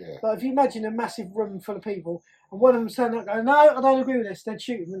stand, like if you imagine a massive room full of people and one of them stand up and go, "No, I don't agree with this," they'd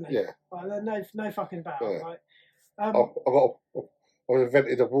shoot him, wouldn't they? Yeah. No fucking about it. Right? I've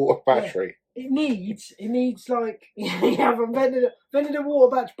invented a water battery. Yeah. It needs I've invented a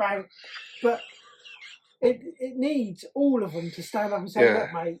water battery bank, but it needs all of them to stand up and say,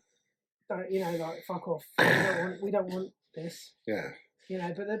 "Look, mate, fuck off. We don't want this." Yeah.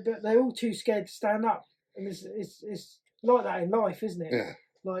 But they're all too scared to stand up, and it's like that in life, isn't it? Yeah.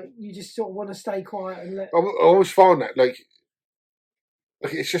 You just sort of want to stay quiet and let. I always find that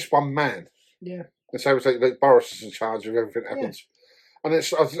it's just one man. Yeah. And so it's like Boris is in charge of everything that happens, and I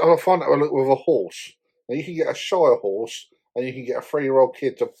find that with a horse. Now you can get a Shire horse, and you can get a 3-year-old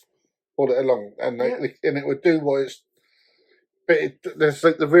kid to pull it along, and it would do what it's. But there's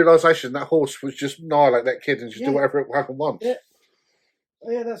the realisation that horse would just annihilate that kid and just do whatever it fucking wants. Yeah.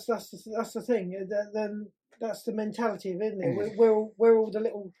 Yeah, that's the thing. Then that's the mentality of it, isn't it? We're all the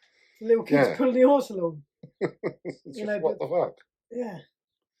little kids pulling the horse along. What the fuck? Yeah.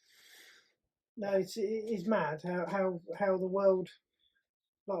 No, it's mad how the world,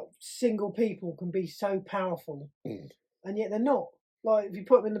 like, single people can be so powerful, and yet they're not. Like, if you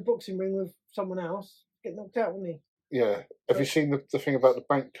put them in the boxing ring with someone else, get knocked out, wouldn't he? Yeah. Have you seen the thing about the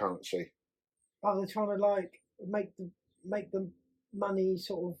bank currency? Oh, they're trying to like make the money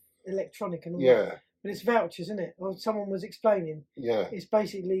sort of electronic and all Yeah. that. But it's vouchers, isn't it? Or someone was explaining. Yeah. It's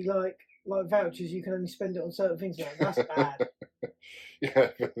basically like vouchers. You can only spend it on certain things. Like that's bad. Yeah.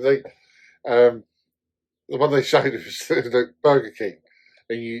 The one they showed was the Burger King,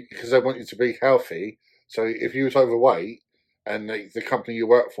 and because they want you to be healthy. So if you was overweight and the company you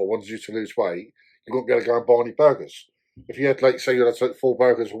work for wanted you to lose weight, you wouldn't be able to go and buy any burgers. If you had, like, say you had to 4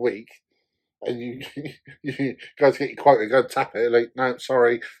 burgers a week, and you go to get your quota, go and tap it, like, no,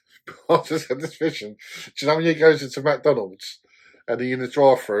 sorry, I just had this vision. Do you know when you goes into McDonald's and you're in the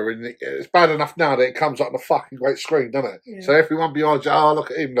drive-through, and it's bad enough now that it comes up on the fucking great screen, doesn't it? Yeah. So everyone behind you, oh,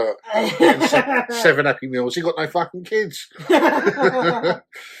 look at him, look, getting 7 Happy Meals. He got no fucking kids.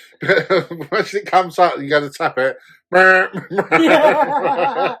 Once it comes up and you go to tap it,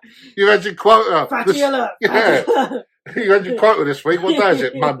 you had your quota. Fatty alert. Yeah. You had your quota this week. What day is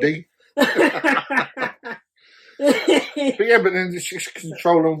it? Monday. But then it's just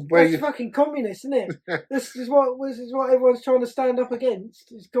controlling where That's fucking communist, isn't it? This is what everyone's trying to stand up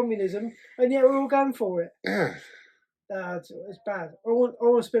against. Is communism, and yet we're all going for it. Yeah. It's bad. I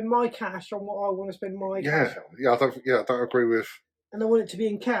want to spend my cash on what I want to spend my cash on. Yeah, I don't agree with. And I want it to be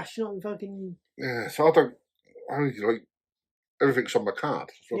in cash, not in fucking. Yeah, so I like everything's on my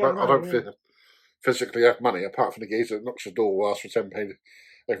card. So I don't physically have money apart from the geezer that knocks the door and asks for £10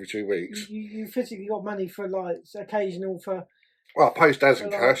 every 2 weeks. You physically got money for, like, occasional for. Well, I pay Daz in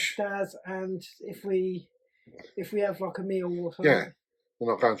cash. Daz, and if we have like a meal or something. Yeah,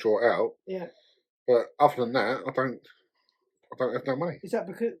 we're not going to draw it out. Yeah. But other than that, I don't have no money. Is that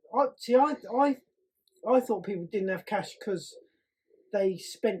because I thought people didn't have cash because they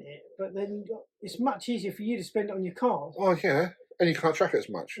spent it, but then it's much easier for you to spend it on your card. Oh yeah, and you can't track it as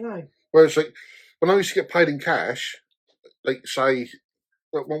much. No. Whereas, like, when I used to get paid in cash, like, say,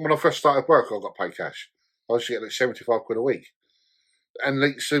 when I first started work, I got paid cash. I used to get like £75 a week, and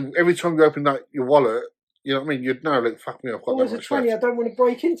like, so every time you open that your wallet, you know what I mean, you'd know, like, fuck me, I've got that much 20, left. I don't want to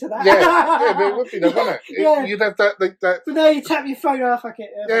break into that. Yeah, but it would be though, wouldn't it? Yeah. You'd have that, like that. But now you tap your phone, oh, fuck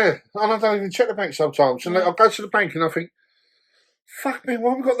it. Yeah, and I don't even check the bank sometimes. And like, I'll go to the bank and I think, fuck me,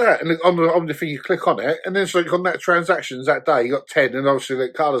 why have we got that? And like, on the thing, you click on it, and then it's like on that transactions that day, you got 10, and obviously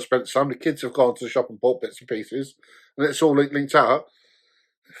like Carla spent some, the kids have gone to the shop and bought bits and pieces, and it's all linked up.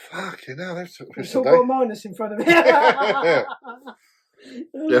 Fucking hell, they've took this today. It's all got a minus in front of me.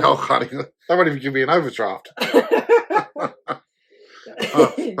 Yeah, I can't even, they won't even give me an overdraft.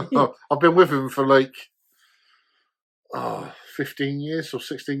 I've been with him for like 15 years or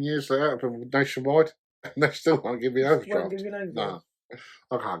 16 years. I've been nationwide, and they still can't give me an overdraft. No,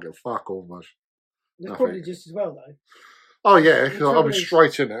 I can't get fuck all much. It's probably just as well though. Oh yeah, because I'll be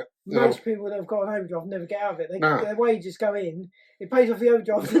straight in it. Most people that have got an overdraft never get out of it. Their wages go in, it pays off the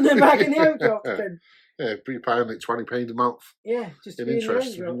overdraft, and they're back in the overdraft again. Yeah, you're paying like £20 a month. Yeah, just in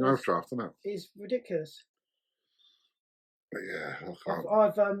interest in your overdraft, isn't it? It's ridiculous. But yeah,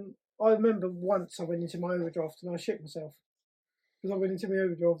 I can't. I remember once I went into my overdraft and I shit myself because I went into my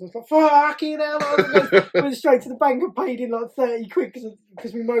overdraft. I was like, "Fucking hell!" I went straight to the bank and paid in like 30 quid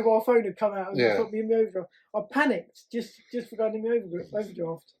because my mobile phone had come out and put me in my overdraft. I panicked just for going in my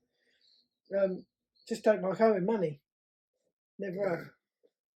overdraft. Just don't like owing money. Never have.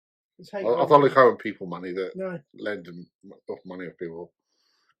 I don't like owing people money that lend them money of people,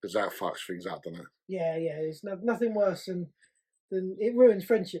 because that fucks things up, doesn't it? Yeah. There's nothing worse than it ruins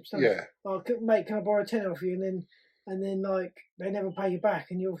friendships. Doesn't it? Like, mate, can I borrow 10 off you? And then like they never pay you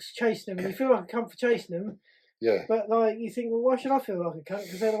back, and you're chasing them, and you feel like a cunt for chasing them. Yeah. But like you think, well, why should I feel like a cunt?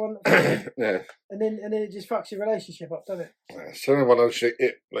 Because they're the one that yeah. And then it just fucks your relationship up, doesn't it? Yeah. So when I was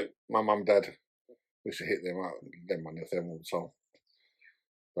like my mum and dad used to hit them money off them all the time.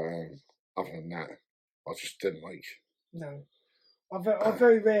 Other than that, I just didn't like. No, I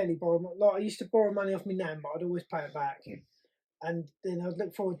very rarely borrow. Like, I used to borrow money off my nan, but I'd always pay it back. And then I'd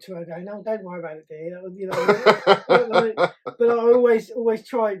look forward to her going, "No, don't worry about it, dear." You know, but I always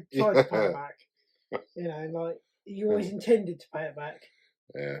tried to pay it back. You know, like you always intended to pay it back.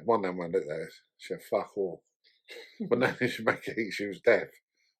 Yeah, one day when I looked there, she said, "Fuck all," but now she make it. She was deaf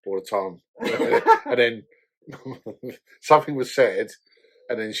all the time, and then something was said.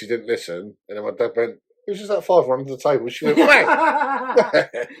 And then she didn't listen. And then my dad went, It was just that $5 under the table. She went, whack!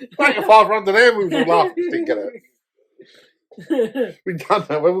 Whack your $5 under there. We were all laughing. She didn't get it. We'd done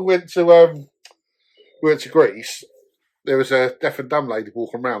that when we went to Greece. There was a deaf and dumb lady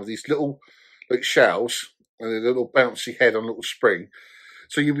walking around with these little shells and a little bouncy head on a little spring.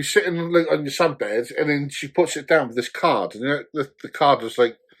 So you'd be sitting on your sunbed, and then she puts it down with this card, and the card was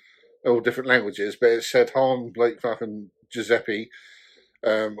like all different languages, but it said, "Hi, I'm like fucking Giuseppe.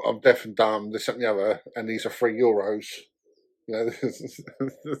 I'm deaf and dumb. This, that, and the other, and these are €3." You know,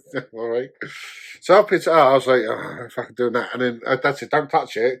 all right. So I picked it up. I was like, "Oh, if I could do that," and then Dad said, "Don't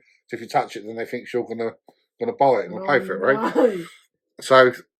touch it. If you touch it, then they think you're gonna buy it and pay for it, right?" No.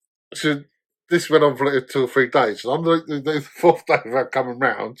 So this went on for like 2 or 3 days. So on the 4th day of her coming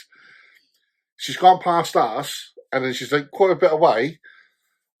round, she's gone past us, and then she's like quite a bit away.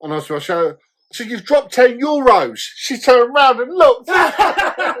 And I was like, I said, "You've dropped €10." She turned around and looked.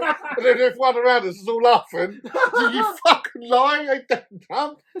 And then everyone around us was all laughing. "Did you fucking lie? I don't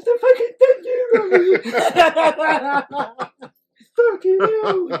know." It's a fucking €10. Fucking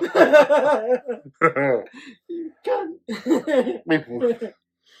hell. You cunt.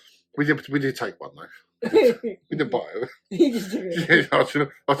 We did take one though. We didn't buy it. You just took it. I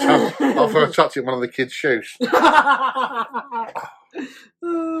touched it in one of the kids' shoes.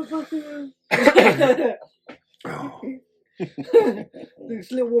 Oh, fucking hell.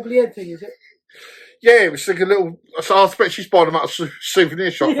 This little wobbly head thing, is it? Yeah, it was like a little. So I expect she's buying them at a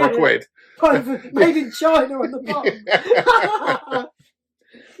souvenir shop for £1. Made in China on the bottom.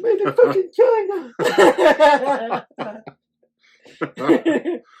 Made in fucking China.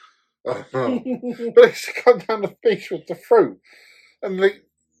 But she's come down the beach with the fruit, and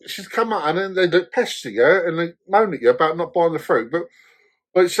she's come out and then they pester you and they moan at you about not buying the fruit.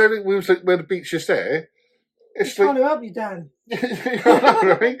 But so we was like where the beach is there. It's trying to help you, Dan.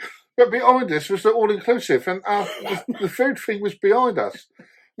 Right? But behind us was the all inclusive, and the food thing was behind us.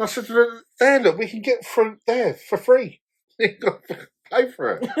 And I said to her, "There, look, we can get fruit there for free. You got to pay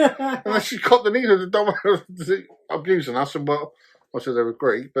for it." And then she got the needle. The dog was abusing us, and well. I said they were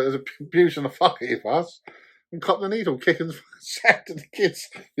great, but they're abusing the fuck out of us and cut the needle, kicking the sack to the kids.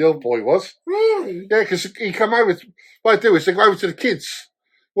 The old boy was. Really? Yeah, because he come over. What they do is they go over to the kids.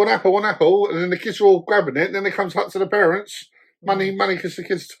 One apple, and then the kids are all grabbing it. And then it comes up to the parents. Money, because the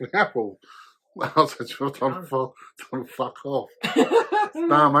kids took the apple. I said, don't fuck off.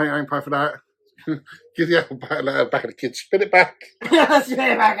 Nah, mate, I ain't paying for that. Give the apple back, let her back of the kids. Spin it back. Spin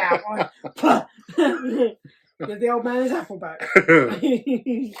it back out. Give the old man his apple back.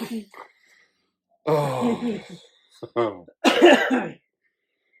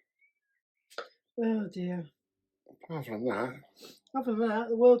 Oh dear. Apart from that. Other than that,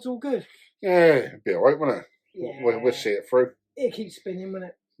 the world's all good. Yeah, it'd be alright, wouldn't it? Yeah. We'll see it through. It keeps spinning, won't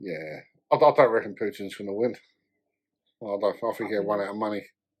it? Yeah. I don't reckon Putin's going to win. I think he'll run out of money.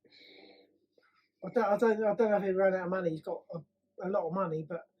 I don't know if he'll run out of money. He's got a lot of money,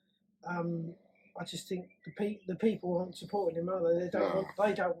 but I just think the people aren't supporting him, are they? They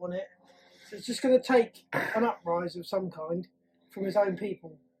don't want it. So it's just going to take an uprise of some kind from his own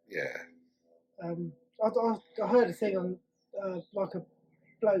people. Yeah. I heard a thing on like a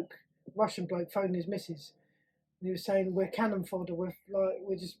Russian bloke phoning his missus, and he was saying we're cannon fodder. We're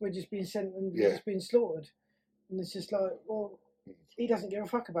just being sent and we're just being slaughtered. And it's just like, well, he doesn't give a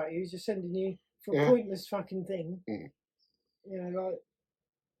fuck about you. He's just sending you for a pointless fucking thing. Mm. You know, like.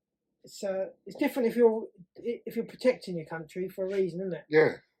 It's different if you're protecting your country for a reason, isn't it?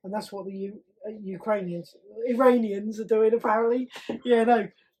 Yeah. And that's what the Iranians are doing, apparently. Yeah, no,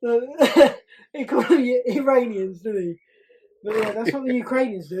 they call them Iranians, do they? But yeah, that's what the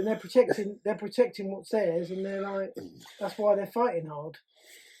Ukrainians do. And they're protecting what's theirs, and they're like, that's why they're fighting hard,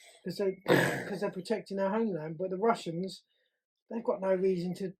 because they're protecting our homeland. But the Russians, they've got no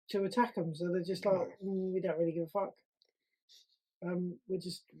reason to attack them, so they're just like, we don't really give a fuck. We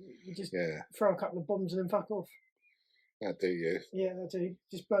just throw a couple of bombs and then fuck off. That do you? Yeah, that do.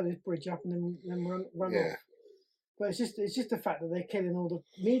 Just blow this bridge up and then run off. But it's just the fact that they're killing all the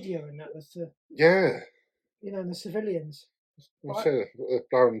media and that. And the civilians. I said they're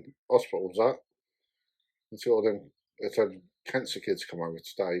blowing hospitals up. And see all them. It's had cancer kids come over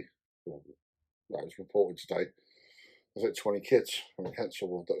today. That was reported today. There's like 20 kids from a cancer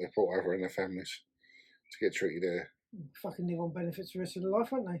ward that they brought over in their families to get treated there. Fucking live on benefits the rest of their life,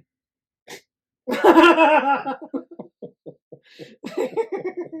 won't they?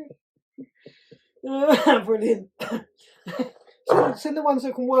 Brilliant. Send the ones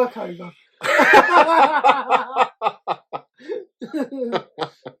that can work over.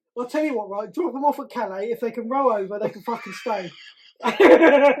 I'll tell you what, right? Drop them off at Calais. If they can row over, they can fucking stay.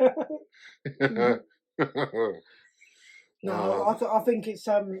 No, I think it's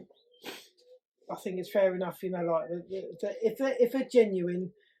I think it's fair enough. You know, like if they're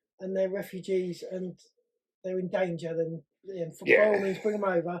genuine and they're refugees and they're in danger, then by all means bring them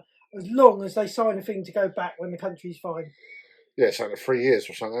over. As long as they sign a thing to go back when the country's fine. Yeah, it's like 3 years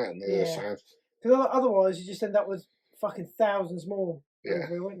or something. Yeah. Because otherwise, you just end up with fucking thousands more. Yeah.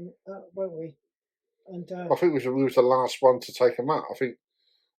 Won't we? And I think we was the last one to take them out. I think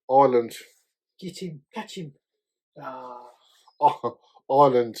Ireland. Get him, catch him.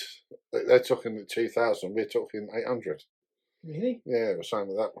 Ireland, they're talking 2,000. We're talking 800. Really? Yeah, we're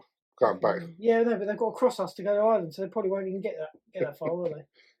saying that. Going back. Yeah, no, but they've got to cross us to go to Ireland, so they probably won't even get that far, will they?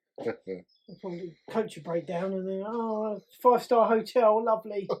 They'll probably coach a breakdown and then 5-star hotel,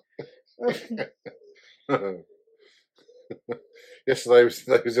 lovely. Yesterday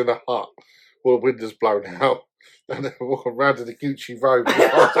they was in a hut, all the windows blown out, and they were walking around in the Gucci robe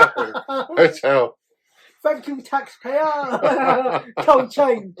hotel. Thank you, taxpayer. Cold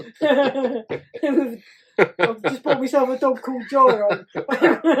chain. I've just bought myself a dog called Gyro.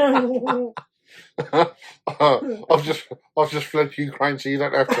 I've just fled Ukraine, so you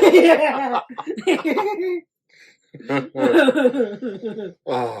don't have to.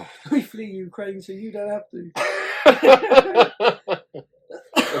 We flee Ukraine, so you don't have to.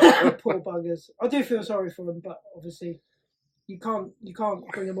 Poor buggers. I do feel sorry for them, but obviously you can't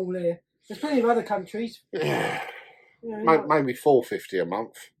bring them all here. There's plenty of other countries. Yeah. Maybe $4.50 a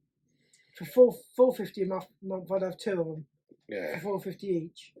month. For $4.50 a month, I'd have 2 of them. Yeah. For $4.50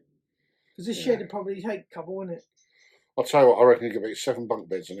 each. Because this shed would probably take a couple, wouldn't it? I'll tell you what, I reckon you could make 7 bunk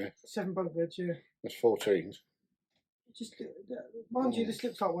beds in here. 7 bunk beds, yeah. That's 14. Just mind you, this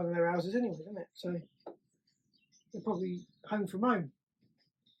looks like one of their houses anyway, doesn't it? So they're probably home from home.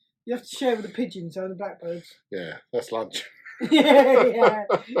 You have to share with the pigeons and the blackbirds. Yeah, that's lunch. yeah.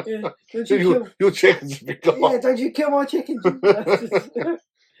 Don't your chickens have been gone. Yeah, don't you kill my chickens. I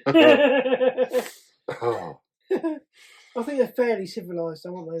think they're fairly civilised,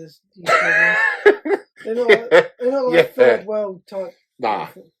 aren't they? They're not like third world type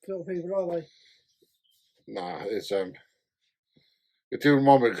sort of people, are they? Nah, it's it do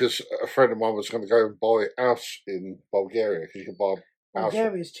remind me because a friend of mine was going to go and buy a house in Bulgaria because you can buy a house.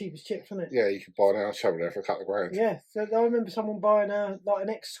 Bulgaria's cheap as chips, isn't it? Yeah, you can buy an house over there for a couple of grand. Yeah, so I remember someone buying an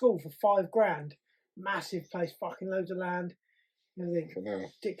ex-school for $5,000. Massive place, fucking loads of land. Everything.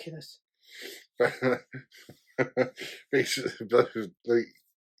 Ridiculous.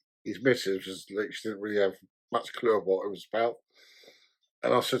 His missus was like, she didn't really have much clue of what it was about.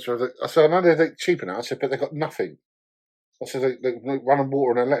 And I said to her, I know they're cheap enough. I said, but they've got nothing. I said, they run on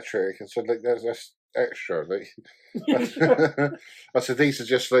water and electric. I said, there's extra. I said, these are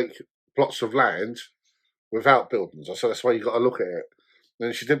just like plots of land without buildings. I said, that's why you got to look at it.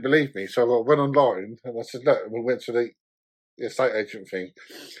 And she didn't believe me. So I went online and I said, look, and we went to the estate agent thing.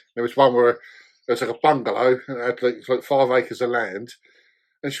 There was one where there was like a bungalow and it had like 5 acres of land.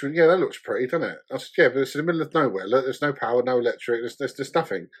 And she went, yeah, that looks pretty, doesn't it? I said, yeah, but it's in the middle of nowhere. Look, there's no power, no electric, there's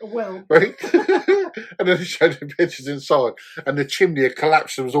nothing. Well. Right? And then they showed the pictures inside, and the chimney had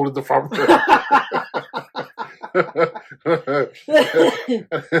collapsed and was all in the front room.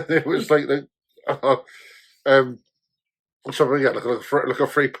 It was like, something like a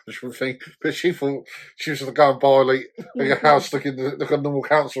free punishment thing. But she thought she was going to go and buy like a house like a normal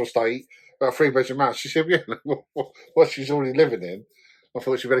council estate, about a 3-bedroom house. She said, yeah, what she's already living in. I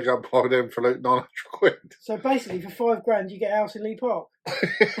thought she better go and buy them for like 900 quid. So basically, for $5,000, you get a house in Lee Park.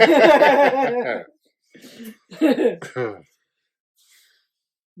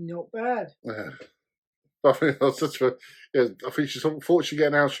 Not bad. Yeah. I think she thought she'd get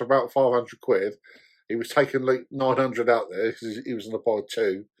an house for about 500 quid. He was taking like 900 out there because he was going to buy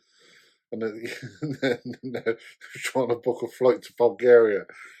 2. And then they were trying to book a flight to Bulgaria.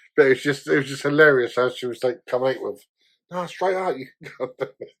 But it was just hilarious how she was like, come out with, no, straight out.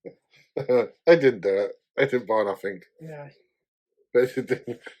 They didn't do it. They didn't buy nothing. Yeah. But it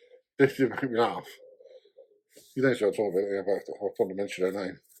didn't make me laugh. You know what I'm talking about. I want to mention her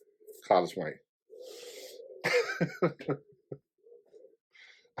name. Carla's mate.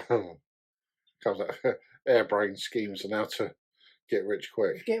 Comes out airbrain schemes and how to get rich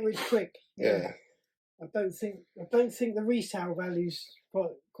quick. Get rich quick. Yeah. I don't think the resale value's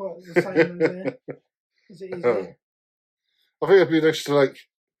quite the same there as it is here. I think it'd be nice to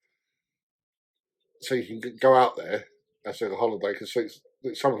so you can go out there as a holiday because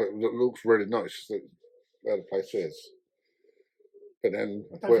some of it looks really nice. Where the place is. But then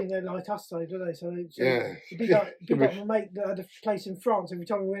I don't think they're like us though, do they? So yeah, it'd be like my mate that had a place in France. Every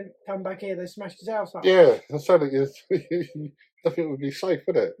time we come back here, they smashed his house up. Yeah, I said it. I think it would be safe,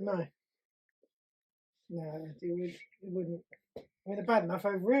 wouldn't it? No. No, it wouldn't. I mean, they're bad enough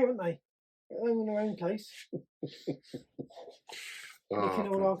over here, aren't they? They're in their own place. Nicking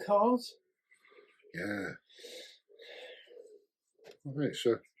all our cars. Yeah. Alright,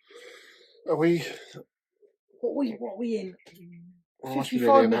 so are we? What we in?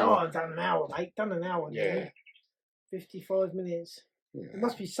 55 minutes. Oh, I've done an hour, mate. Done an hour. Yeah. Now. 55 minutes. Yeah. There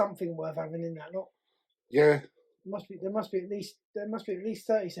must be something worth having in that lot. Yeah. There must be at least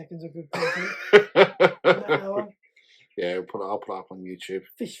 30 seconds of good content in that hour. Yeah, I'll put it up on YouTube.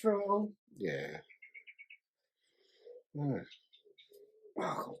 Fish through it all. Yeah. Nice.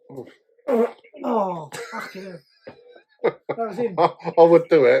 Oh, fucking hell. That was him. I would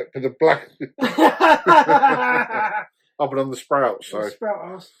do it for the black. I've been on the sprout, so. The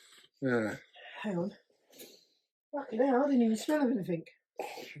sprout ass. Yeah. Hang on. Fucking hell, I didn't even smell of anything.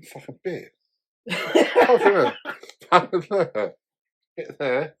 Fucking bit. Oh, Get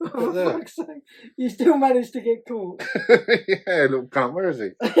there. For fuck's sake. You still managed to get caught. Yeah, little cunt, where is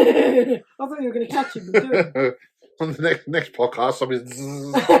he? I thought you were going to catch him and do it. On the next podcast, I'll be.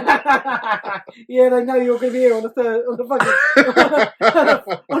 Yeah, they know you're going to be here on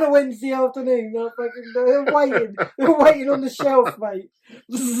on a Wednesday afternoon. They're waiting on the shelf, mate.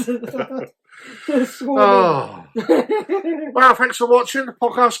 Oh. Well, thanks for watching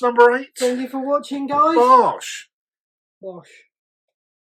podcast number 8. Thank you for watching, guys. Bosh.